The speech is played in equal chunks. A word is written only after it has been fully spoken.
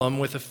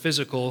with a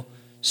physical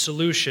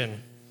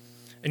solution.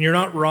 And you're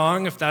not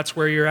wrong if that's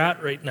where you're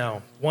at right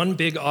now. One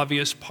big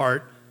obvious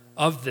part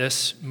of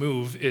this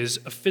move is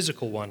a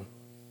physical one.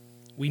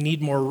 We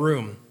need more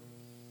room.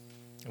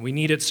 And we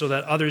need it so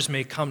that others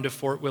may come to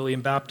Fort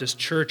William Baptist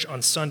Church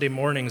on Sunday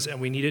mornings,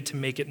 and we need it to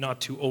make it not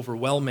too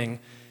overwhelming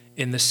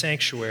in the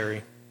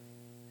sanctuary.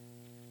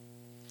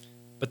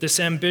 But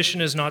this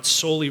ambition is not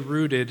solely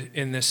rooted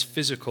in this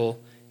physical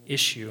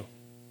issue.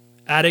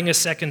 Adding a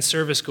second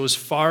service goes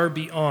far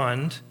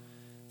beyond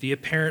the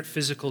apparent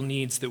physical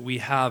needs that we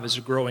have as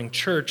a growing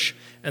church.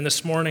 And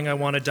this morning I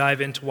want to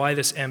dive into why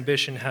this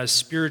ambition has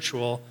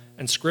spiritual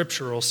and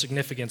scriptural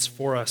significance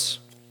for us.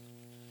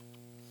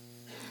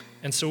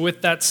 And so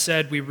with that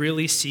said, we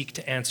really seek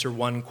to answer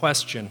one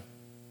question.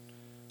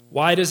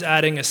 Why does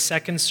adding a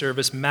second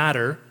service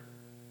matter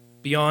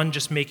beyond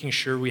just making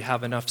sure we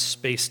have enough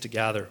space to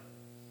gather?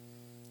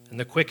 And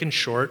the quick and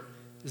short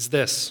is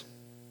this.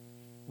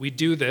 We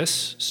do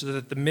this so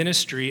that the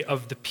ministry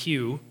of the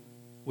pew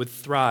would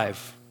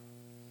thrive.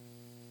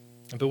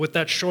 But with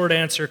that short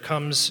answer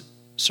comes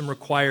some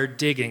required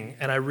digging,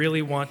 and I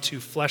really want to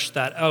flesh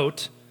that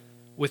out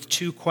with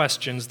two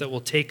questions that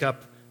will take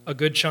up a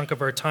good chunk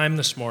of our time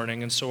this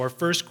morning. And so our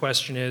first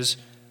question is,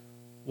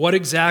 what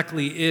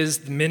exactly is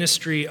the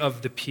ministry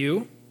of the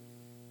pew,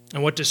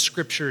 and what does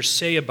Scripture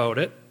say about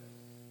it?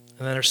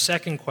 And then our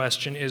second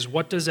question is,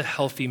 what does a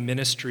healthy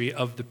ministry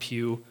of the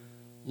pew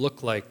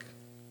look like?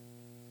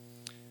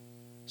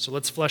 So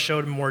let's flesh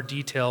out in more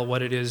detail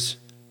what it is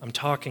I'm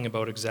talking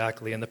about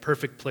exactly. And the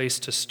perfect place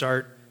to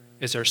start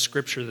is our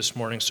scripture this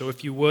morning. So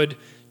if you would,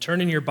 turn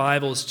in your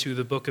Bibles to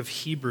the book of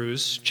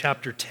Hebrews,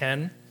 chapter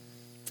 10.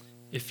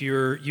 If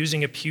you're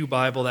using a pew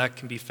Bible, that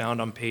can be found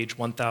on page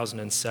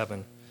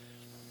 1007.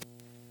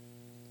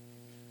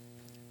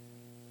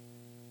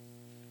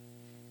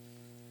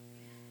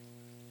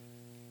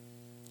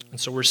 And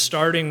so we're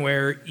starting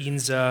where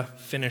Inza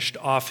finished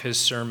off his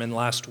sermon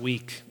last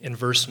week in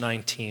verse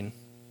 19.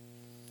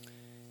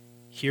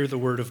 Hear the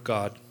word of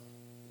God.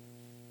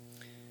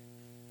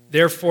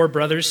 Therefore,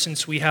 brothers,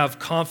 since we have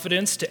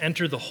confidence to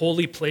enter the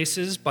holy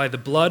places by the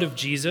blood of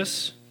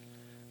Jesus,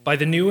 by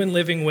the new and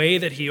living way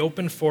that he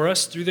opened for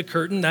us through the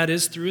curtain, that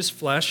is, through his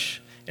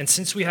flesh, and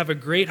since we have a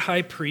great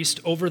high priest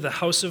over the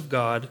house of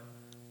God,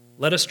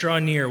 let us draw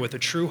near with a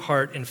true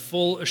heart in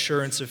full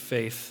assurance of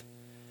faith,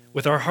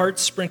 with our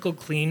hearts sprinkled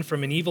clean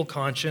from an evil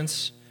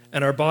conscience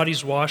and our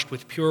bodies washed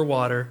with pure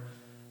water.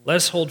 Let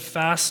us hold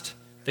fast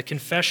the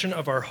confession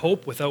of our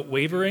hope without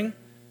wavering,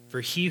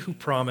 for he who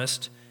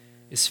promised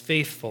is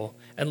faithful.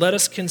 And let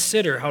us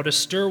consider how to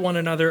stir one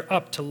another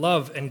up to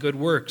love and good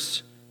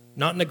works,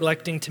 not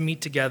neglecting to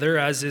meet together,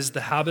 as is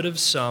the habit of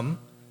some,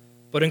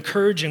 but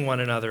encouraging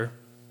one another,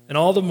 and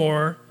all the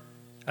more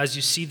as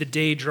you see the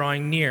day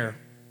drawing near.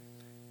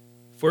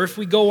 For if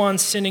we go on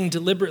sinning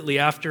deliberately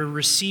after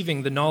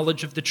receiving the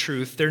knowledge of the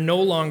truth, there no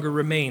longer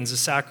remains a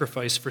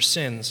sacrifice for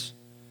sins,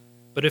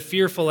 but a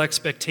fearful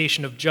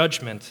expectation of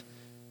judgment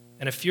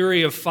and a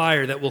fury of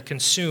fire that will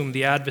consume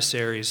the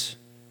adversaries.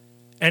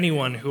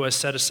 Anyone who has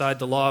set aside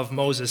the law of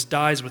Moses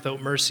dies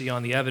without mercy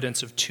on the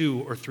evidence of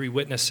 2 or 3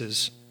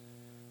 witnesses.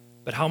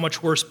 But how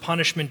much worse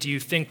punishment do you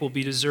think will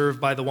be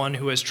deserved by the one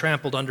who has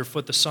trampled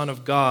underfoot the Son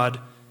of God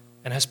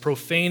and has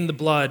profaned the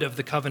blood of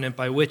the covenant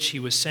by which he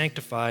was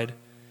sanctified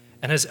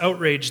and has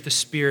outraged the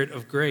Spirit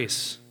of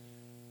grace?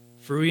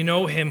 For we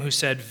know him who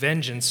said,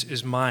 "Vengeance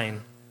is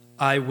mine,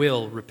 I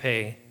will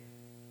repay."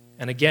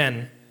 And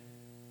again,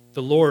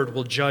 the Lord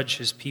will judge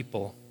his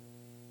people.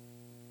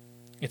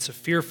 It's a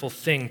fearful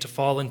thing to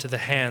fall into the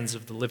hands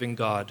of the living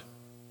God.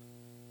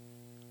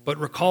 But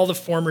recall the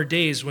former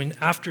days when,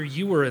 after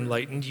you were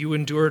enlightened, you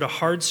endured a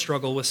hard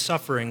struggle with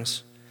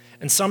sufferings,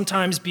 and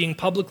sometimes being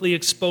publicly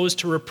exposed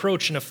to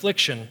reproach and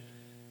affliction,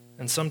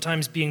 and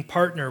sometimes being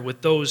partner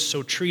with those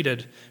so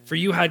treated. For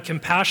you had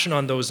compassion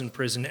on those in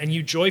prison, and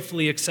you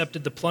joyfully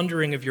accepted the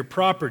plundering of your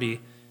property,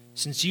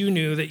 since you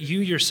knew that you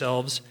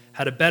yourselves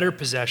had a better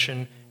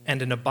possession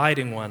and an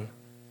abiding one.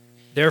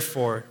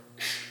 Therefore,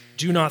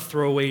 do not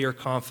throw away your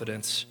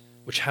confidence,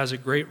 which has a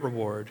great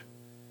reward.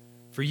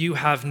 For you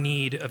have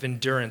need of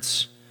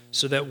endurance,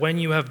 so that when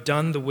you have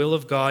done the will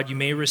of God, you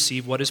may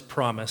receive what is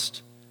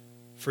promised.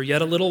 For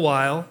yet a little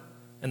while,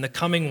 and the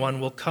coming one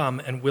will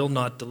come and will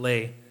not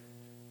delay.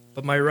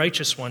 But my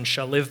righteous one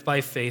shall live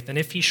by faith, and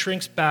if he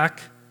shrinks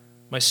back,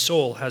 my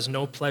soul has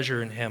no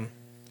pleasure in him.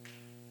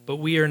 But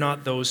we are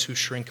not those who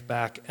shrink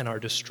back and are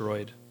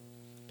destroyed,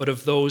 but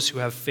of those who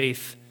have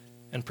faith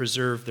and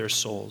preserve their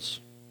souls.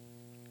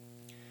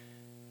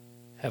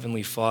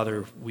 Heavenly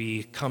Father,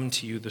 we come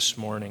to you this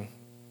morning,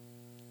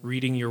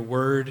 reading your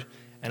word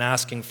and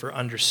asking for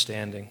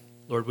understanding.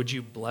 Lord, would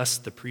you bless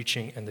the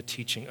preaching and the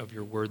teaching of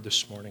your word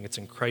this morning? It's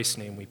in Christ's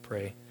name we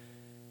pray.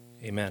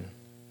 Amen.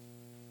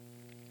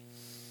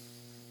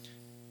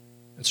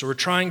 And so we're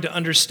trying to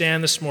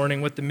understand this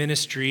morning what the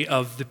ministry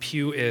of the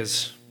pew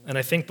is. And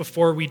I think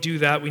before we do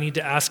that, we need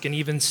to ask an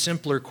even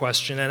simpler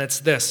question, and it's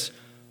this: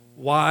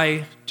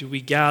 why do we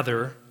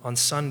gather on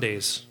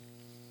Sundays?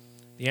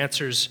 The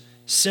answer's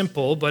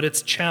simple, but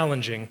it's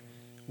challenging.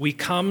 we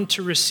come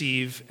to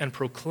receive and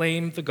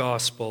proclaim the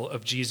gospel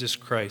of Jesus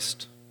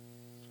Christ.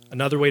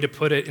 Another way to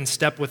put it, in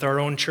step with our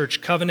own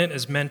church covenant,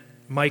 as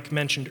Mike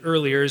mentioned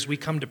earlier, is we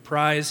come to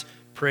prize,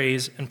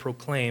 praise, and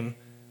proclaim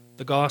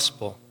the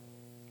gospel.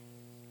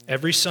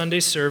 Every Sunday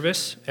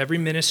service, every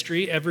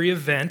ministry, every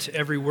event,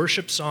 every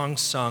worship song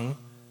sung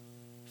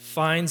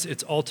finds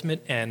its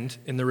ultimate end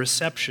in the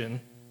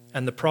reception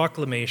and the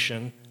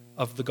proclamation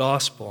of the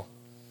gospel.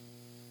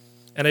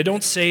 And I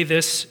don't say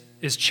this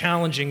is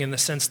challenging in the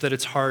sense that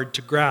it's hard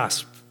to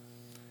grasp.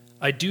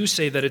 I do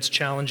say that it's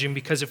challenging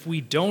because if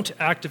we don't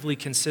actively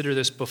consider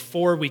this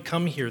before we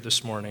come here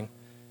this morning,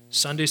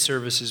 Sunday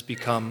services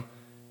become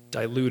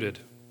diluted.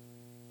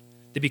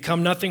 They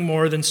become nothing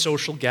more than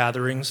social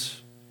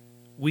gatherings,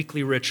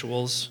 weekly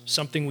rituals,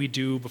 something we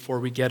do before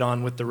we get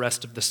on with the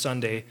rest of the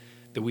Sunday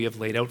that we have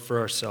laid out for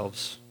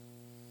ourselves.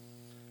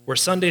 Where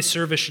Sunday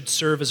service should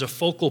serve as a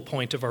focal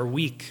point of our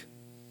week,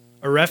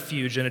 a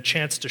refuge and a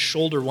chance to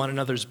shoulder one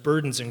another's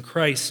burdens in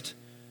Christ,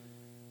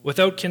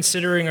 without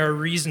considering our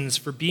reasons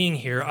for being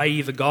here,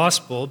 i.e. the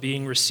gospel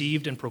being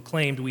received and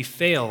proclaimed, we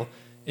fail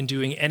in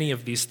doing any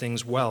of these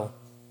things well.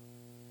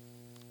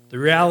 The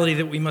reality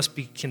that we must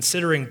be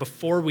considering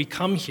before we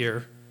come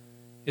here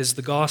is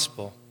the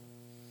gospel.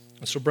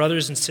 And so,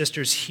 brothers and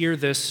sisters, hear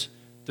this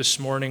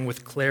morning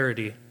with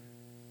clarity.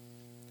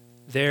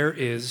 There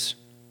is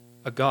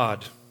a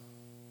God,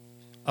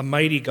 a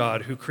mighty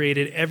God who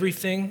created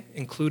everything,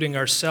 including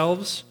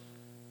ourselves,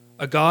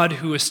 a God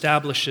who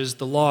establishes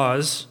the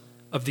laws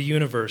of the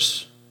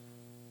universe,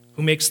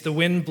 who makes the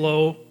wind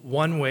blow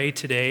one way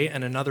today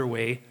and another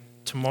way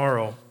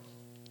tomorrow.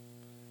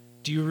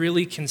 Do you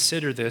really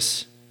consider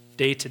this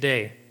day to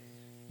day?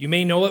 You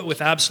may know it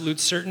with absolute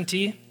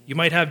certainty. You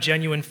might have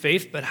genuine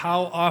faith, but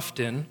how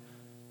often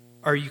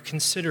are you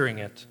considering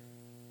it?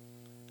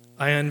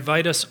 I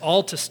invite us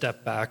all to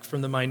step back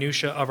from the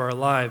minutia of our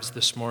lives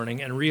this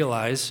morning and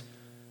realize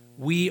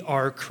we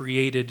are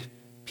created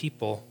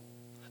people.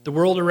 The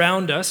world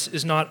around us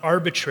is not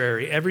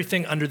arbitrary.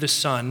 Everything under the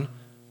sun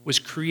was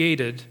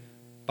created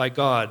by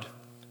God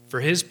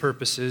for His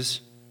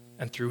purposes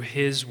and through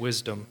His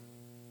wisdom.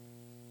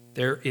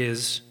 There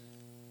is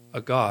a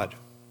God.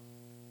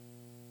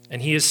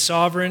 And He is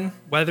sovereign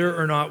whether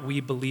or not we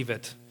believe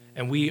it,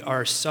 and we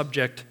are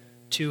subject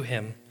to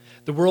Him.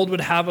 The world would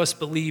have us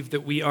believe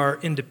that we are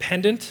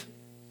independent,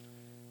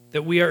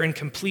 that we are in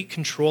complete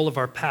control of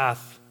our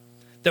path,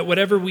 that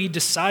whatever we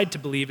decide to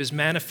believe is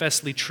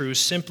manifestly true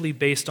simply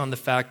based on the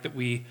fact that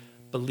we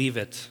believe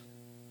it.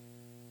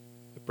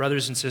 But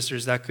brothers and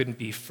sisters, that couldn't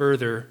be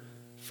further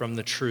from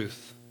the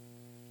truth.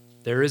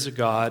 There is a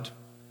God,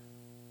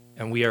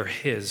 and we are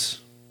His.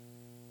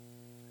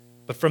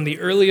 But from the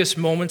earliest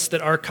moments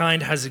that our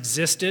kind has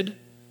existed,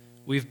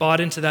 we've bought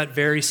into that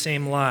very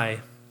same lie.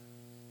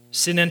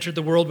 Sin entered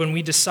the world when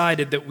we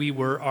decided that we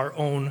were our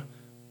own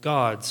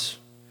gods,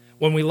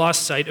 when we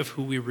lost sight of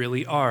who we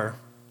really are,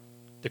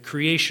 the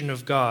creation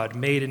of God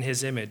made in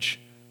His image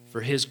for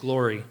His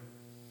glory.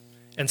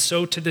 And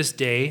so to this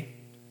day,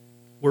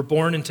 we're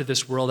born into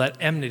this world at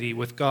enmity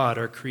with God,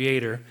 our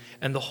Creator,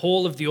 and the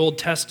whole of the Old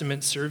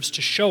Testament serves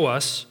to show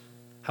us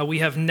how we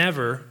have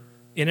never,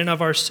 in and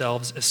of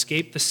ourselves,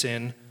 escaped the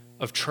sin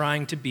of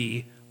trying to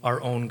be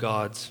our own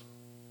gods.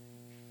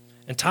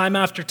 And time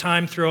after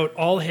time throughout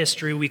all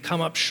history, we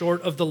come up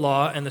short of the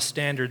law and the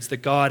standards that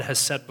God has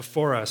set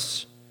before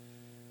us.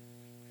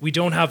 We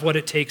don't have what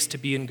it takes to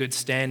be in good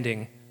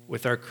standing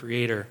with our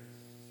Creator.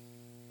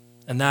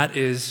 And that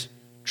is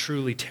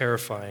truly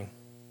terrifying.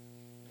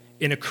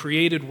 In a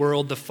created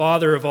world, the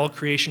Father of all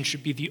creation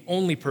should be the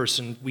only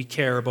person we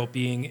care about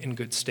being in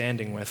good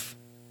standing with.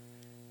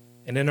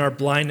 And in our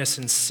blindness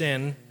and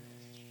sin,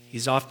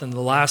 He's often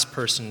the last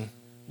person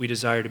we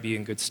desire to be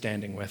in good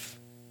standing with.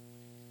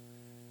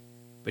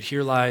 But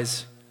here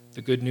lies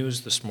the good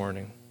news this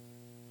morning.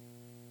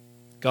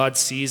 God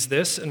sees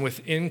this and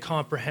with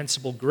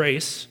incomprehensible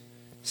grace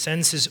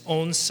sends His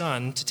own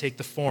Son to take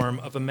the form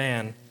of a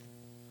man,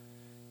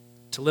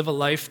 to live a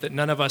life that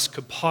none of us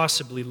could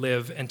possibly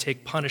live and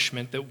take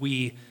punishment that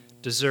we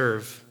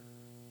deserve.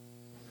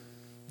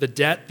 The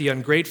debt, the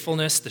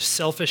ungratefulness, the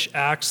selfish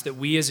acts that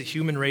we as a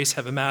human race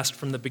have amassed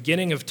from the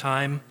beginning of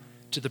time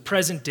to the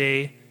present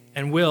day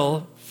and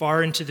will,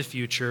 far into the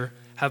future,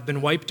 have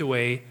been wiped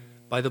away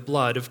by the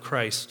blood of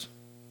Christ.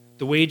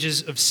 The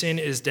wages of sin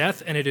is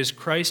death, and it is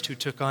Christ who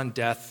took on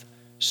death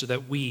so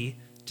that we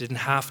didn't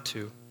have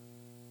to.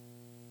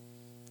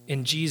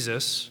 In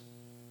Jesus,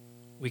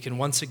 we can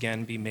once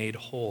again be made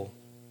whole.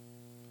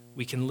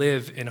 We can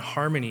live in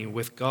harmony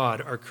with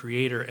God, our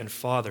Creator and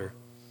Father.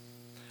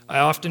 I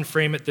often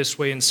frame it this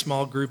way in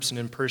small groups and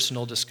in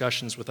personal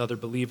discussions with other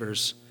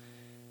believers.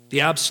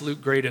 The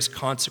absolute greatest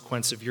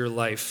consequence of your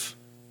life,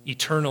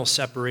 eternal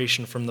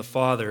separation from the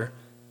Father,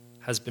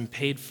 has been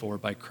paid for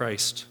by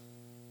Christ.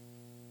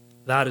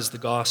 That is the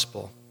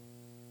gospel.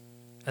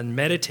 And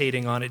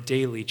meditating on it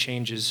daily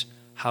changes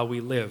how we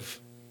live.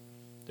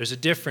 There's a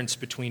difference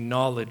between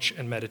knowledge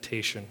and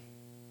meditation.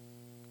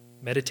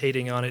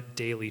 Meditating on it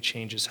daily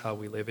changes how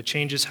we live. It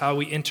changes how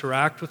we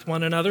interact with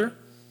one another,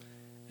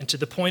 And to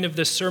the point of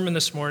this sermon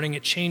this morning,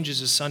 it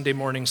changes a Sunday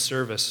morning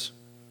service.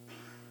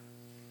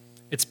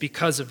 It's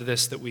because of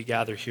this that we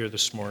gather here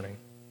this morning.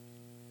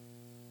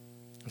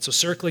 And so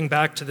circling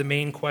back to the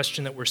main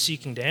question that we're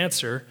seeking to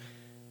answer,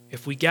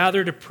 if we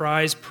gather to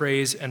prize,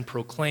 praise, and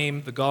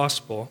proclaim the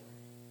gospel,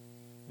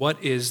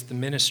 what is the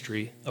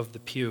ministry of the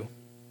pew?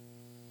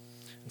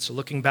 And so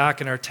looking back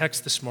in our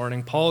text this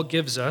morning, Paul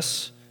gives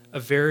us a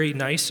very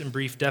nice and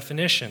brief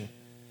definition.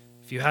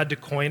 If you had to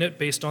coin it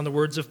based on the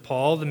words of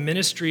Paul, the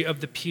ministry of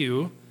the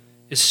pew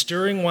is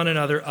stirring one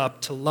another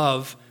up to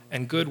love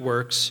and good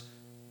works,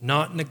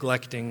 not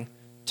neglecting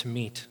to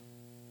meet.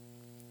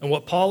 And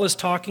what Paul is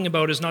talking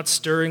about is not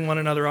stirring one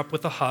another up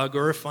with a hug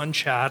or a fun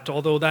chat,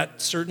 although that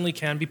certainly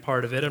can be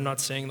part of it. I'm not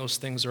saying those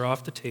things are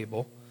off the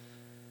table.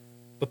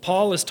 But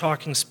Paul is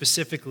talking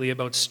specifically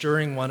about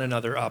stirring one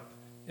another up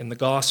in the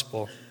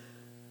gospel.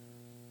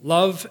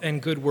 Love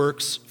and good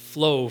works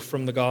flow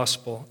from the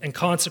gospel, and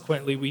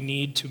consequently we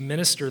need to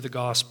minister the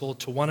gospel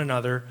to one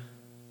another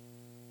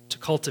to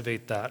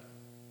cultivate that.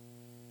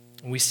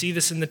 And we see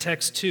this in the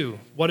text too.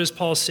 What is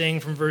Paul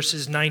saying from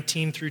verses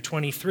 19 through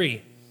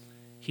 23?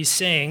 He's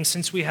saying,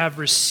 since we have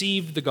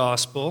received the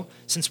gospel,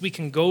 since we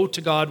can go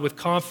to God with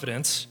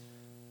confidence,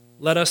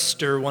 let us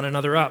stir one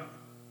another up.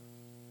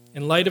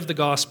 In light of the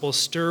gospel,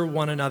 stir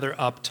one another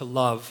up to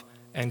love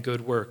and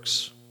good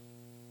works.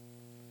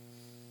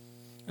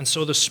 And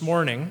so this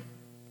morning,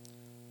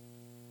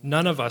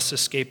 none of us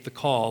escaped the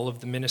call of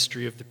the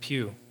ministry of the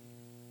pew.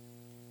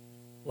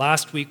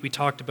 Last week we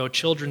talked about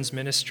children's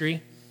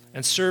ministry,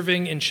 and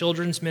serving in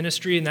children's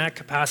ministry in that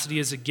capacity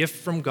is a gift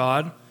from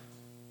God.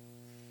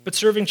 But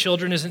serving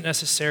children isn't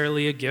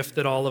necessarily a gift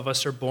that all of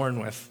us are born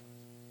with,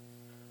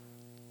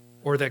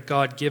 or that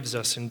God gives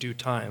us in due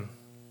time.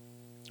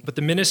 But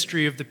the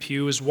ministry of the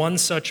pew is one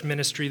such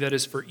ministry that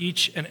is for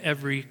each and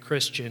every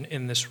Christian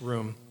in this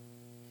room.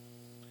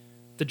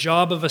 The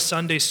job of a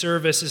Sunday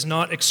service is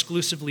not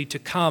exclusively to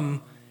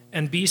come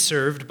and be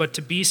served, but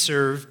to be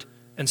served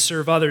and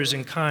serve others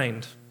in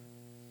kind.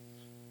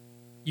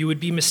 You would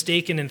be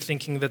mistaken in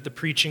thinking that the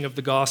preaching of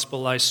the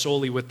gospel lies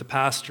solely with the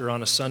pastor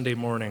on a Sunday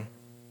morning.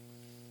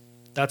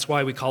 That's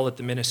why we call it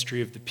the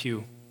ministry of the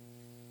pew.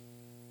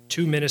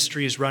 Two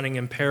ministries running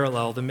in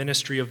parallel, the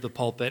ministry of the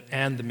pulpit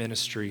and the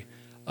ministry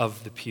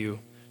of the pew,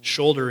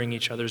 shouldering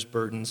each other's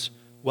burdens,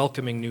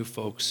 welcoming new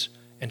folks,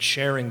 and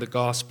sharing the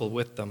gospel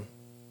with them.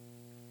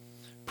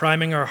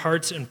 Priming our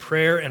hearts in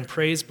prayer and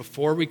praise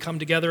before we come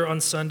together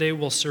on Sunday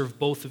will serve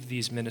both of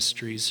these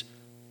ministries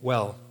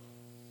well.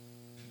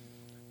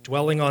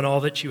 Dwelling on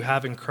all that you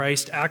have in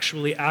Christ,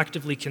 actually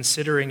actively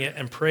considering it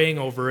and praying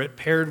over it,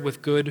 paired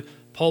with good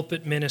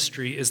pulpit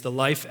ministry, is the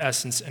life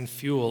essence and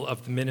fuel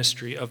of the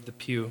ministry of the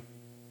pew.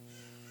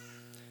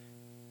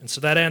 And so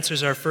that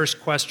answers our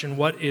first question: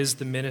 what is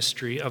the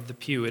ministry of the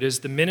pew? It is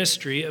the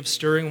ministry of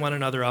stirring one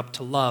another up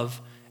to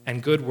love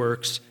and good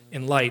works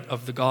in light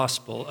of the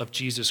gospel of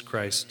Jesus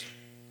Christ.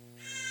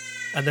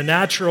 And the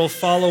natural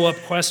follow-up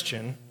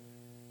question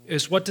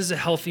is, what does a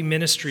healthy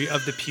ministry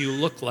of the pew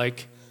look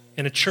like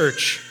in a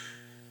church?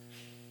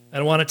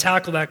 And I want to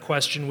tackle that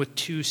question with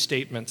two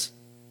statements.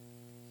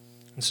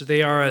 And so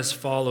they are as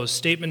follows.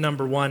 Statement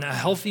number one: a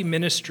healthy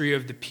ministry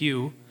of the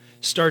pew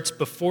starts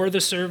before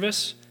the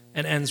service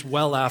and ends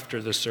well after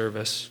the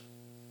service.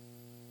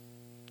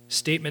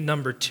 Statement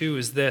number two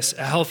is this: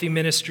 a healthy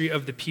ministry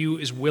of the pew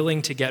is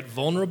willing to get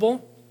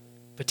vulnerable,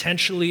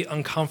 potentially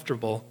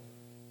uncomfortable,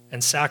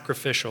 and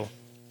sacrificial.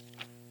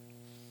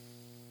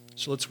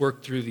 So let's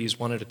work through these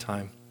one at a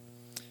time.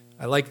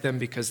 I like them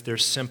because they're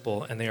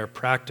simple and they are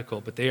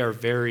practical, but they are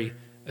very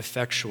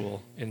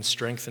effectual in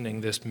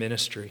strengthening this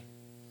ministry.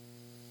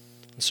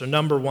 And so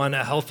number one,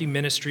 a healthy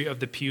ministry of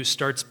the pew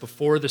starts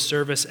before the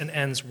service and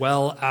ends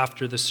well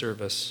after the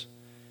service.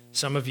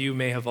 Some of you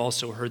may have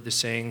also heard the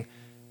saying,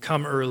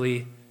 come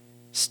early,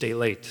 stay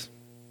late.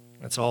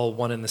 That's all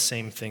one and the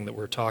same thing that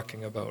we're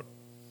talking about.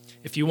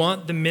 If you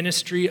want the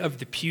ministry of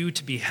the pew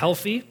to be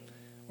healthy,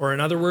 or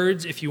in other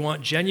words, if you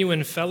want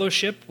genuine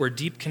fellowship where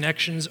deep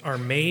connections are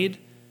made,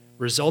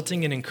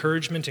 resulting in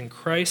encouragement in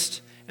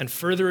Christ and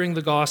furthering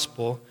the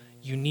gospel,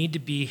 you need to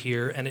be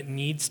here, and it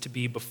needs to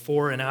be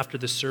before and after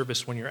the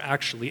service when you're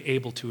actually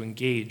able to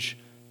engage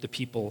the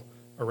people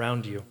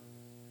around you.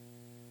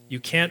 You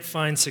can't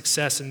find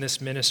success in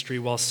this ministry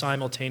while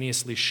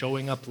simultaneously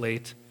showing up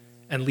late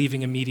and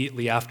leaving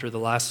immediately after the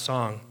last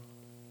song.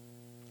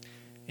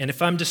 And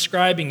if I'm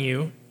describing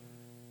you,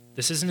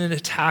 this isn't an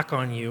attack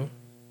on you,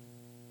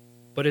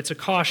 but it's a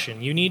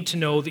caution. You need to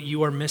know that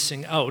you are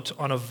missing out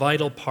on a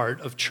vital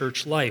part of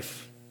church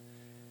life.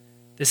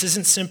 This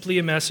isn't simply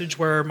a message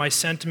where my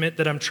sentiment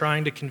that I'm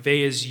trying to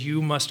convey is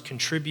you must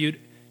contribute,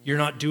 you're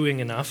not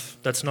doing enough.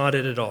 That's not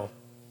it at all.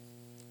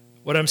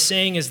 What I'm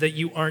saying is that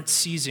you aren't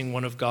seizing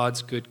one of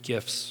God's good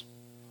gifts,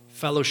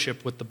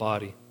 fellowship with the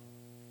body.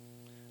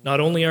 Not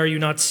only are you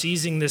not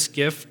seizing this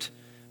gift,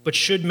 but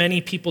should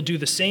many people do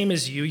the same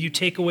as you, you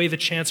take away the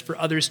chance for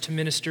others to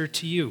minister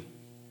to you.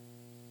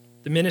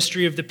 The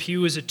ministry of the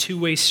pew is a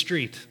two-way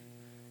street.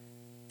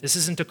 This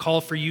isn't a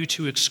call for you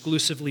to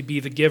exclusively be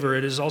the giver.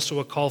 It is also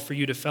a call for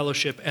you to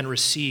fellowship and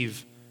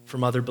receive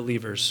from other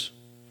believers.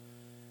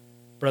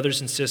 Brothers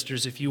and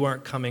sisters, if you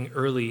aren't coming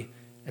early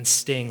and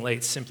staying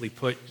late, simply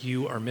put,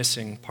 you are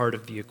missing part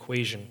of the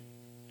equation.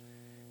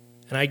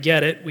 And I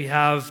get it, we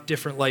have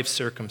different life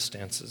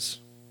circumstances.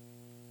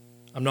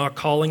 I'm not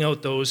calling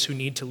out those who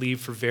need to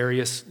leave for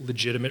various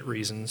legitimate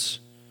reasons,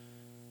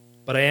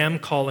 but I am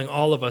calling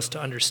all of us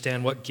to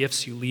understand what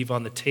gifts you leave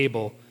on the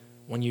table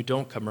when you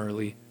don't come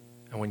early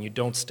and when you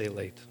don't stay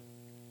late.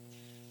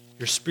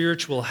 Your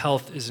spiritual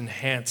health is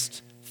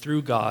enhanced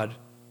through God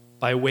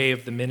by way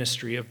of the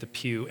ministry of the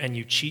pew, and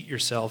you cheat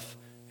yourself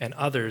and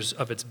others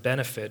of its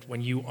benefit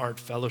when you aren't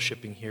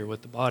fellowshipping here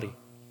with the body.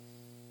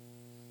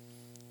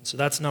 So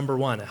that's number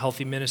one. A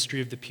healthy ministry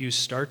of the pew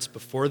starts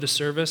before the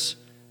service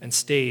and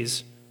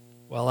stays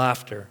well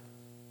after.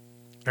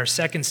 Our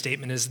second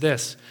statement is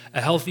this: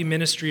 a healthy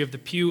ministry of the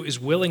pew is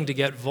willing to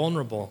get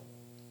vulnerable,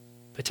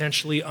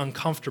 potentially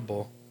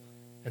uncomfortable,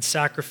 and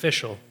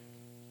sacrificial.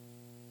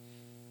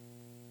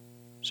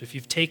 So if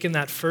you've taken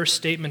that first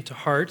statement to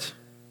heart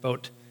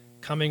about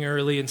coming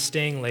early and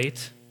staying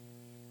late,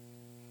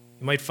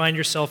 you might find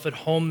yourself at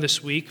home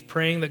this week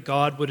praying that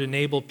God would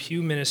enable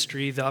pew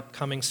ministry the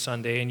upcoming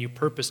Sunday, and you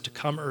purpose to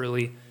come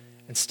early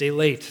and stay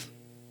late.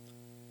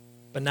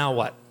 But now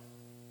what?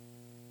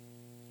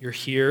 You're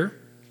here.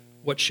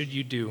 What should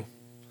you do?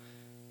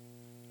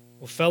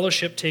 Well,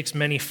 fellowship takes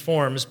many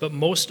forms, but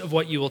most of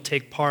what you will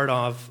take part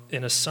of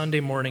in a Sunday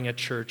morning at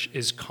church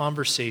is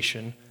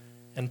conversation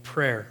and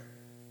prayer.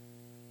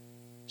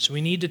 So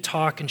we need to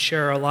talk and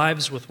share our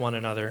lives with one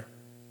another.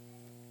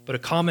 But a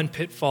common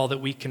pitfall that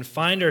we can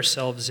find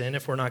ourselves in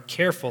if we're not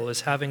careful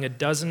is having a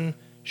dozen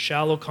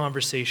shallow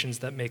conversations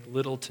that make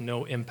little to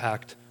no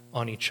impact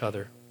on each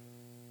other.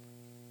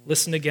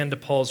 Listen again to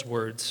Paul's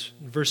words.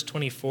 In verse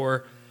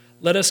 24,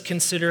 let us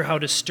consider how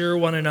to stir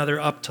one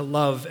another up to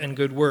love and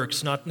good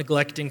works, not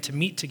neglecting to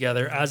meet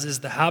together, as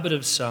is the habit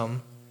of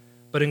some,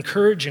 but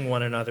encouraging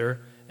one another,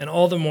 and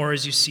all the more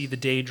as you see the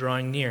day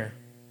drawing near.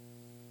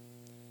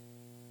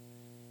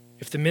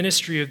 If the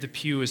ministry of the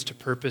pew is to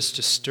purpose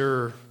to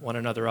stir one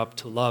another up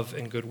to love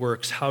and good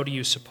works, how do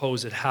you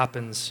suppose it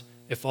happens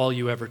if all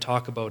you ever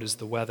talk about is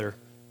the weather,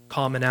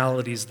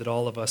 commonalities that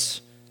all of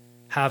us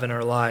have in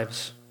our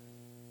lives?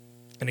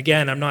 And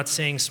again, I'm not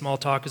saying small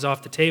talk is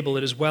off the table.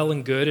 It is well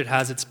and good. It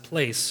has its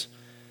place.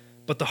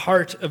 But the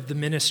heart of the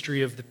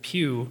ministry of the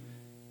pew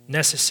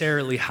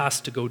necessarily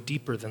has to go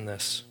deeper than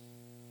this.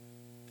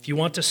 If you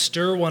want to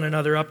stir one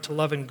another up to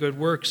love and good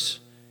works,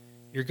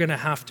 you're going to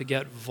have to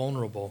get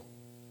vulnerable.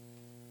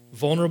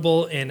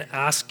 Vulnerable in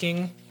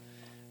asking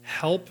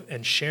help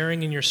and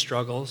sharing in your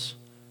struggles,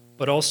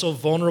 but also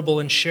vulnerable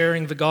in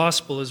sharing the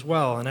gospel as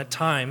well. And at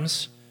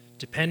times,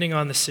 depending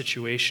on the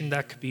situation,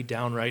 that could be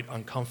downright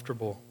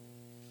uncomfortable.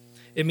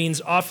 It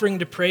means offering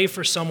to pray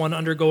for someone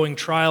undergoing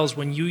trials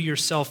when you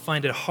yourself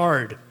find it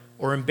hard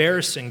or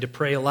embarrassing to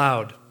pray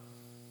aloud.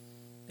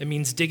 It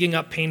means digging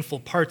up painful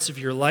parts of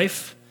your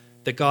life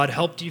that God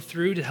helped you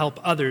through to help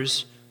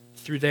others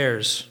through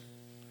theirs.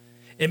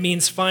 It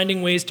means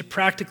finding ways to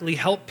practically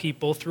help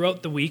people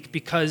throughout the week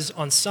because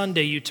on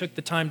Sunday you took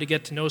the time to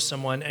get to know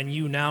someone and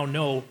you now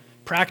know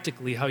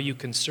practically how you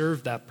can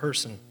serve that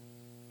person.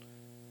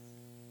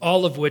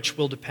 All of which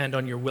will depend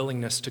on your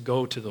willingness to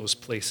go to those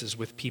places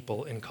with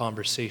people in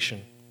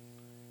conversation.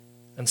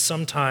 And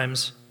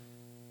sometimes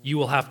you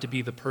will have to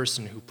be the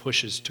person who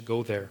pushes to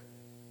go there.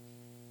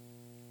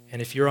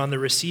 And if you're on the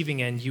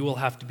receiving end, you will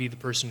have to be the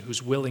person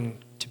who's willing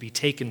to be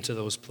taken to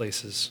those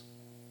places.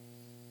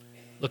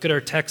 Look at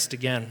our text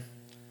again.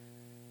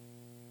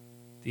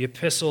 The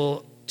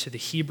epistle to the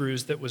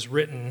Hebrews that was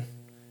written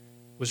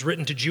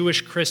to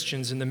Jewish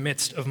Christians in the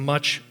midst of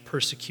much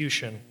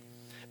persecution.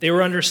 They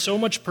were under so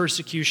much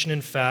persecution,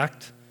 in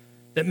fact,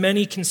 that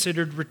many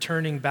considered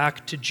returning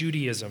back to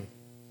Judaism.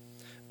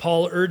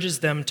 Paul urges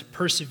them to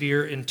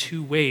persevere in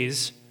two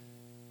ways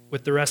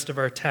with the rest of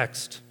our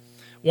text.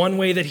 One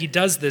way that he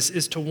does this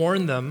is to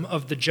warn them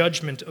of the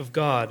judgment of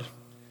God,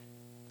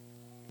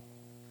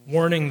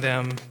 warning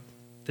them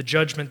the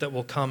judgment that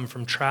will come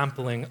from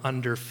trampling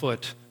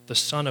underfoot the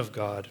Son of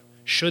God,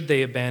 should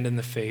they abandon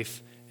the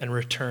faith and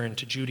return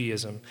to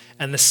Judaism.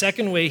 And the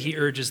second way he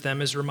urges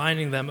them is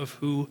reminding them of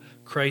who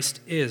Christ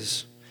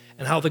is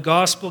and how the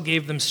gospel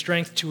gave them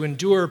strength to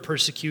endure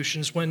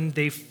persecutions when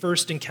they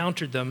first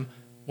encountered them,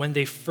 when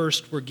they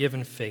first were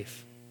given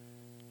faith.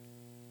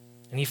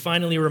 And he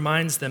finally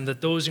reminds them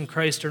that those in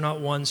Christ are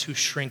not ones who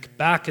shrink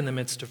back in the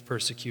midst of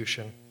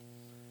persecution.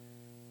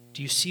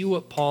 Do you see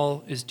what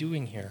Paul is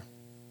doing here?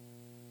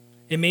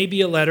 It may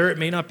be a letter, it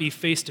may not be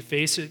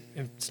face-to-face,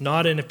 it's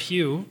not in a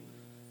pew,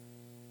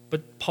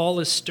 but Paul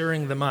is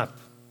stirring them up.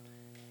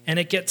 And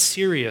it gets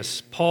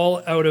serious.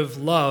 Paul, out of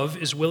love,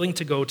 is willing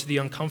to go to the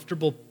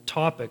uncomfortable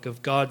topic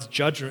of God's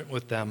judgment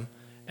with them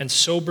and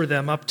sober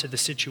them up to the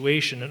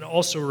situation, and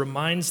also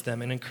reminds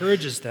them and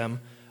encourages them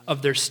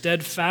of their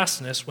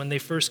steadfastness when they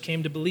first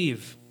came to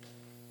believe.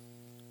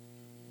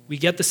 We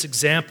get this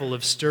example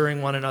of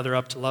stirring one another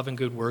up to love and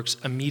good works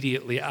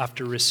immediately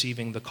after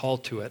receiving the call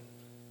to it.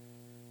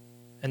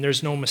 And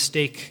there's no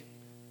mistake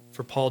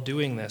for Paul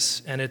doing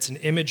this. And it's an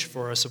image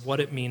for us of what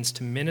it means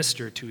to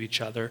minister to each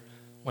other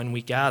when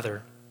we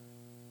gather.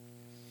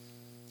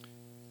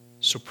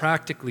 So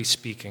practically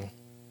speaking,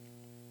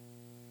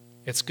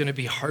 it's going to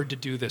be hard to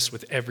do this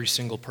with every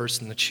single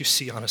person that you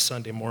see on a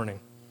Sunday morning.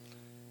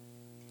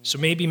 So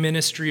maybe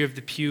ministry of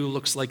the pew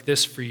looks like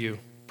this for you,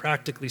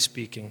 practically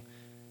speaking.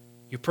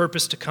 You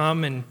purpose to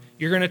come and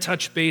you're going to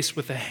touch base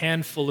with a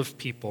handful of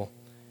people.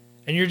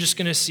 And you're just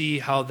going to see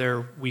how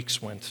their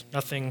weeks went.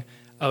 Nothing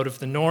out of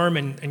the norm,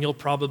 and you'll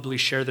probably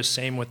share the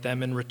same with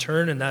them in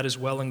return, and that is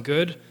well and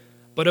good.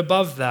 But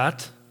above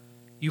that,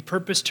 you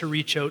purpose to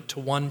reach out to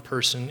one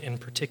person in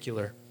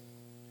particular,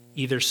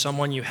 either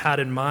someone you had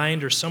in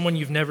mind or someone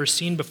you've never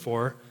seen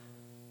before,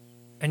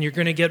 and you're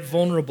going to get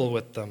vulnerable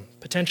with them,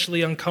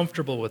 potentially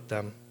uncomfortable with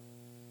them.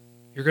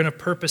 You're going to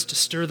purpose to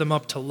stir them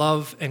up to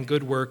love and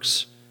good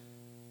works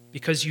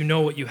because you know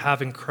what you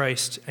have in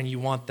Christ and you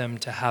want them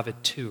to have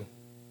it too.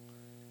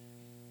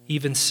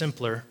 Even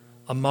simpler,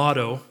 a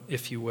motto,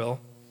 if you will.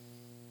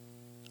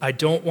 I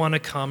don't want to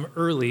come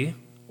early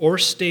or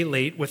stay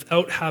late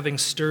without having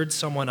stirred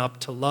someone up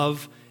to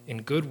love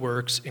and good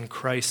works in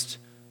Christ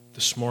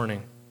this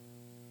morning.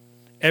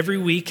 Every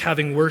week,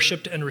 having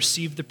worshiped and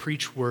received the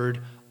preached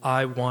word,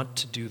 I want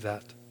to do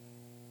that.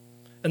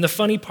 And the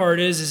funny part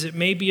is it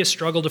may be a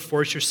struggle to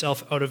force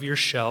yourself out of your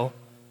shell,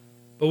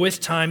 but with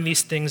time,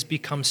 these things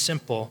become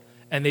simple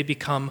and they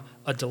become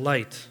a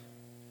delight.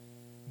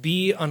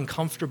 Be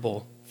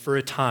uncomfortable for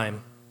a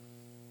time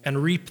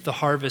and reap the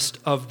harvest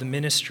of the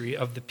ministry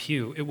of the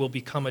pew. It will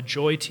become a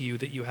joy to you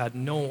that you had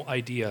no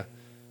idea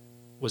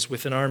was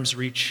within arm's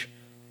reach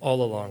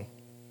all along.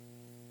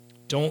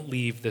 Don't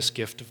leave this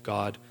gift of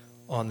God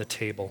on the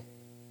table.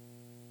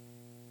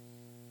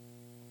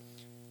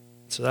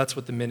 So that's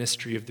what the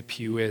ministry of the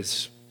pew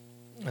is,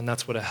 and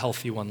that's what a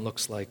healthy one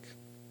looks like.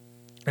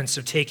 And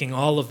so taking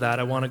all of that,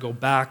 I want to go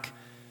back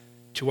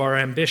to our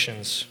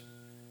ambitions.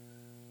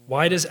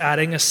 Why does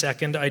adding a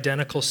second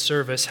identical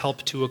service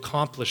help to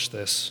accomplish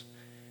this?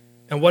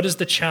 And what is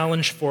the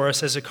challenge for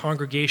us as a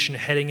congregation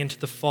heading into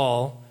the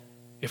fall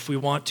if we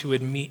want to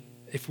meet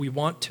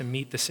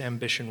this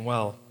ambition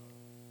well?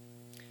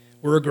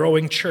 We're a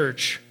growing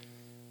church,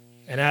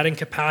 and adding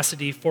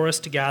capacity for us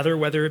to gather,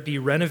 whether it be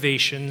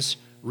renovations,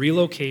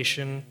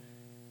 relocation,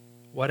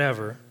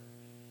 whatever,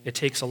 it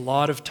takes a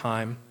lot of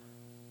time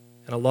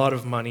and a lot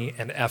of money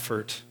and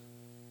effort,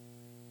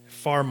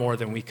 far more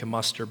than we can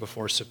muster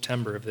before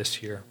September of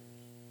this year.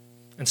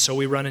 And so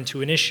we run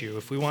into an issue.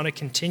 If we want to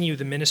continue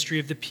the ministry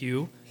of the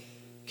pew,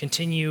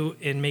 continue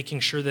in making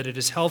sure that it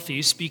is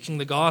healthy, speaking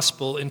the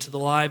gospel into the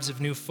lives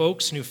of new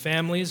folks, new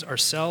families,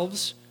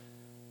 ourselves,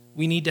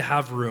 we need to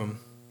have room.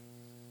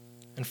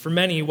 And for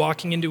many,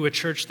 walking into a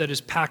church that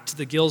is packed to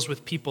the gills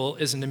with people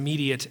is an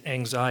immediate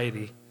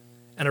anxiety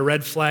and a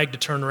red flag to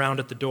turn around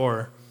at the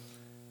door.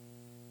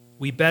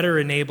 We better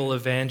enable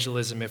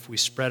evangelism if we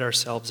spread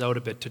ourselves out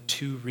a bit to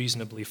 2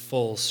 reasonably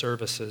full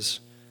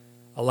services,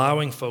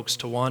 allowing folks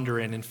to wander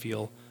in and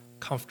feel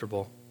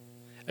comfortable.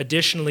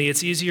 Additionally,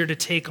 it's easier to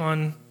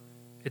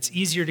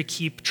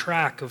keep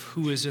track of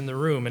who is in the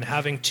room, and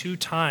having 2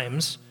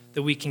 times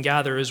that we can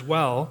gather as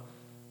well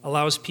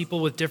allows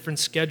people with different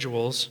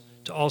schedules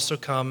to also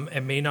come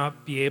and may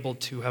not be able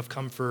to have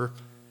come for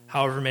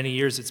however many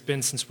years it's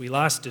been since we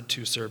last did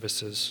 2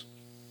 services.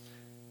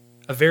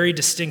 A very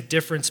distinct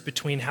difference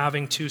between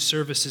having 2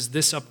 services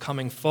this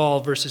upcoming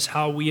fall versus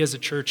how we as a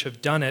church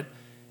have done it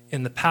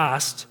in the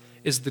past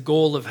is the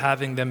goal of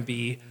having them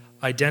be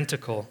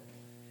identical.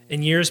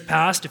 In years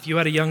past, if you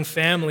had a young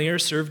family or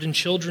served in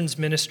children's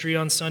ministry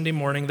on Sunday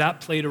morning,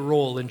 that played a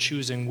role in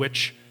choosing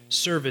which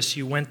service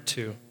you went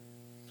to.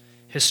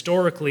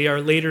 Historically,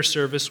 our later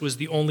service was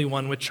the only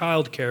one with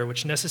childcare,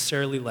 which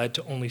necessarily led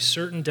to only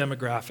certain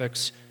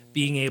demographics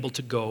being able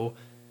to go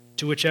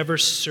to whichever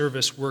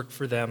service worked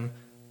for them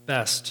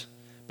best.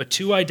 But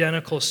 2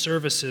 identical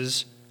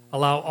services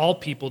allow all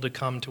people to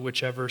come to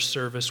whichever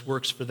service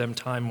works for them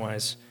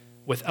time-wise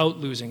without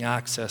losing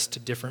access to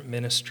different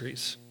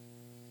ministries.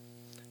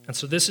 And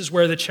so this is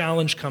where the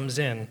challenge comes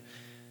in.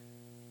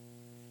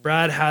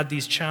 Brad had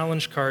these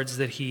challenge cards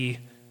that he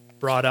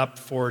brought up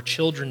for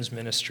children's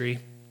ministry.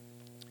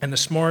 And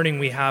this morning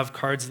we have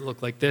cards that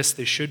look like this.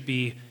 They should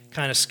be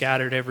kind of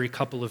scattered every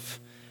couple of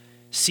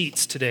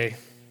seats today.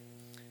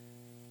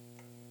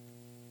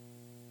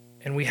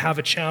 And we have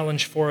a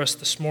challenge for us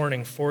this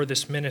morning for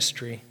this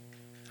ministry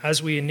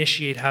as we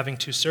initiate having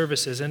 2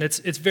 services. And it's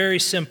very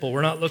simple.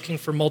 We're not looking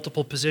for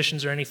multiple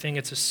positions or anything.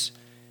 It's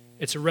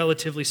a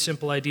relatively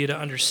simple idea to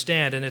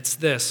understand, and it's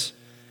this.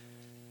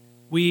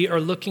 We are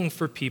looking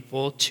for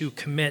people to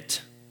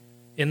commit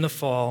in the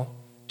fall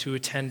to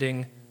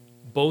attending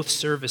both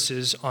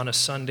services on a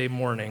Sunday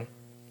morning,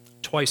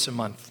 twice a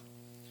month.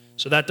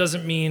 So that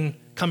doesn't mean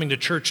coming to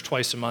church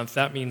twice a month.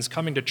 That means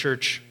coming to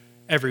church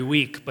every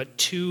week, but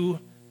 2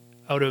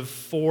 out of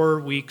 4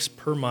 weeks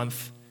per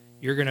month,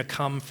 you're going to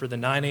come for the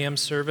 9 a.m.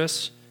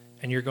 service,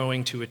 and you're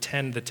going to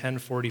attend the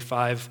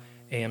 10:45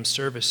 a.m.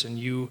 service, and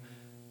you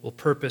will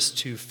purpose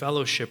to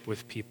fellowship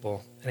with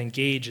people and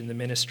engage in the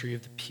ministry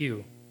of the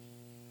pew.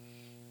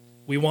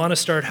 We want to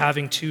start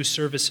having 2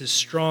 services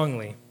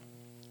strongly,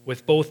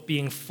 with both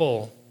being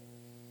full,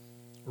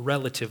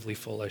 relatively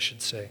full, I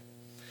should say.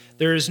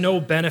 There is no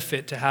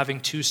benefit to having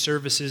 2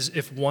 services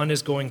if one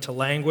is going to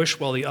languish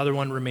while the other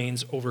one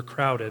remains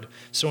overcrowded.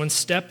 So in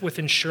step with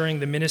ensuring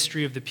the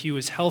ministry of the pew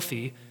is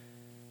healthy,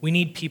 we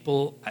need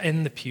people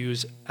in the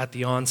pews at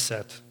the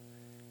onset.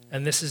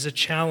 And this is a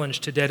challenge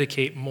to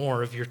dedicate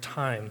more of your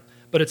time.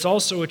 But it's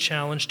also a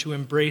challenge to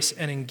embrace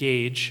and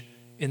engage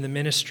in the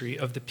ministry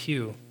of the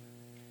pew.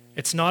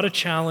 It's not a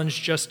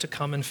challenge just to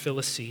come and fill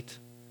a seat.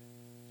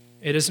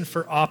 It isn't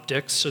for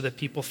optics so that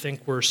people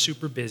think we're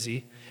super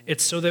busy.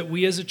 It's so that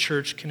we as a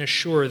church can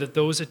assure that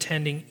those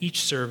attending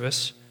each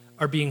service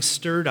are being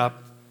stirred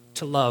up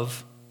to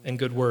love and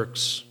good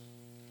works.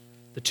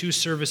 The 2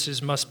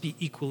 services must be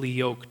equally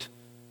yoked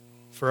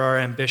for our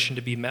ambition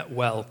to be met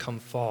well come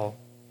fall.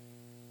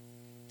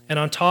 And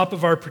on top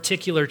of our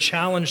particular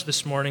challenge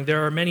this morning,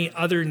 there are many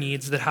other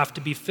needs that have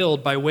to be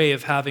filled by way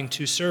of having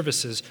 2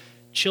 services.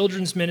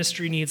 Children's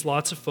ministry needs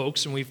lots of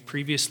folks, and we've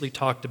previously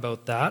talked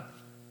about that.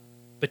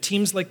 But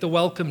teams like the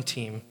welcome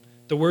team,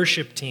 the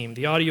worship team,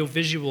 the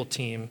audiovisual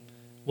team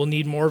will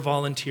need more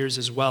volunteers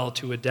as well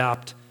to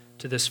adapt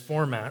to this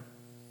format.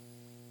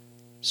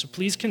 So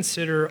please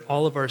consider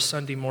all of our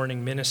Sunday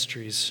morning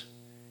ministries.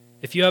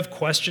 If you have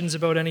questions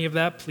about any of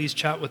that, please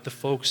chat with the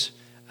folks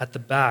at the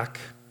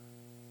back.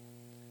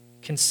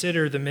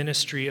 Consider the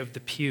ministry of the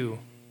pew,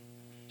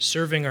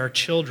 serving our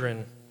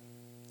children,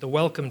 the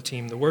welcome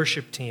team, the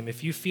worship team.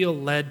 If you feel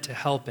led to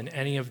help in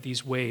any of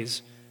these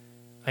ways,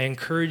 I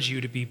encourage you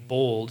to be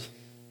bold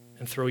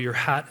and throw your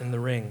hat in the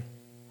ring.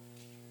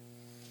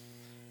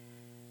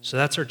 So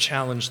that's our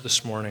challenge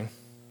this morning.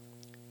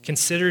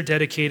 Consider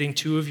dedicating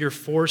 2 of your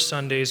 4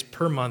 Sundays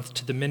per month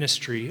to the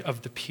ministry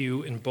of the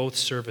pew in both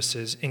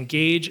services.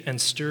 Engage and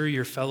stir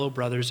your fellow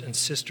brothers and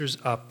sisters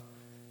up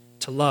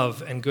to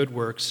love and good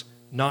works,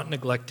 not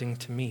neglecting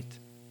to meet.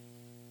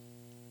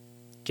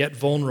 Get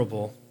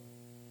vulnerable.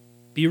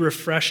 Be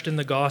refreshed in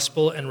the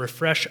gospel and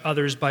refresh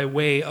others by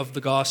way of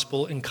the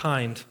gospel in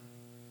kind.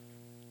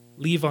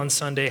 Leave on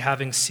Sunday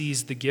having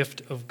seized the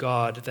gift of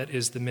God that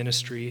is the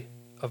ministry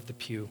of the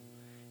pew.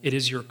 It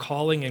is your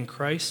calling in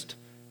Christ,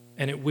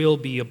 and it will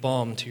be a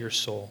balm to your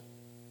soul.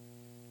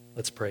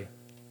 Let's pray.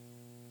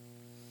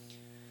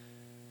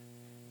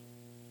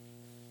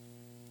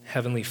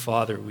 Heavenly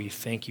Father, we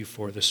thank you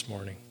for this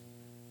morning.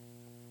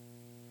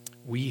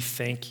 We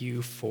thank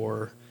you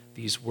for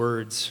these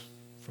words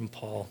from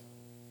Paul.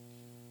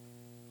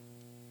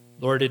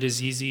 Lord, it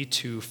is easy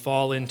to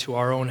fall into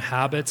our own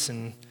habits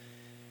and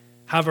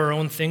have our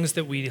own things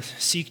that we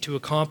seek to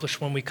accomplish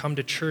when we come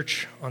to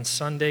church on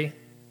Sunday.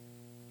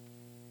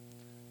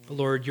 But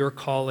Lord, your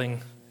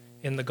calling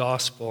in the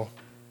gospel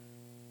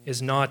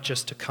is not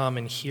just to come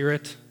and hear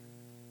it,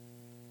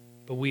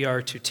 but we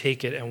are to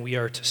take it and we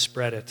are to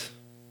spread it.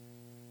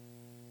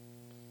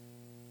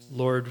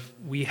 Lord,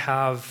 we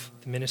have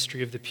the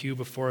ministry of the pew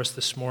before us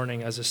this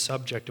morning as a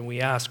subject, and we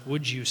ask,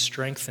 would you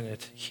strengthen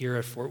it here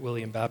at Fort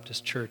William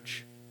Baptist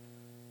Church?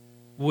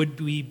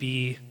 Would we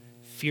be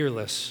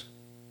fearless,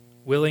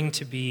 willing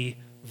to be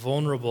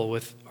vulnerable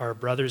with our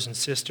brothers and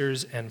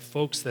sisters and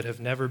folks that have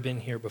never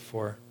been here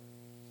before?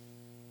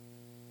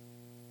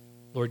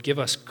 Lord, give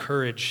us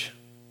courage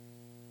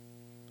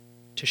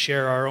to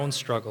share our own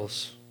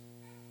struggles.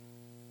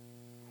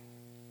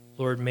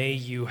 Lord, may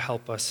you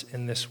help us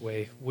in this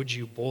way. Would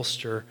you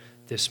bolster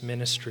this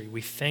ministry? We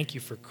thank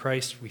you for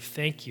Christ. We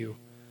thank you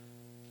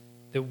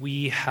that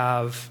we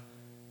have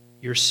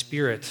your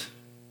Spirit.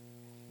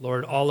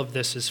 Lord, all of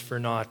this is for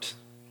naught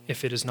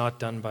if it is not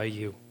done by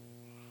you.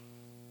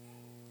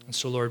 And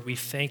so, Lord, we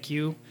thank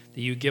you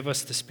that you give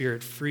us the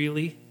Spirit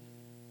freely.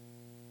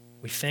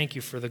 We thank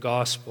you for the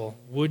gospel.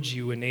 Would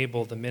you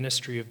enable the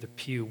ministry of the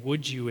pew?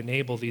 Would you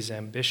enable these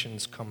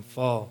ambitions come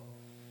fall?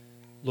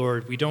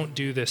 Lord, we don't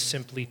do this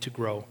simply to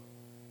grow.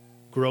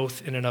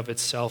 Growth in and of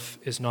itself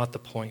is not the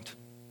point.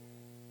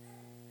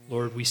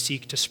 Lord, we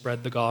seek to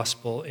spread the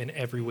gospel in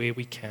every way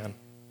we can.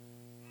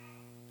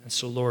 And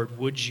so, Lord,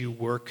 would you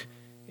work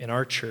in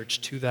our church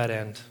to that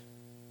end?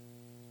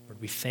 Lord,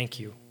 we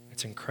thank you.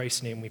 It's in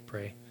Christ's name we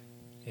pray.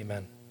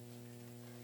 Amen.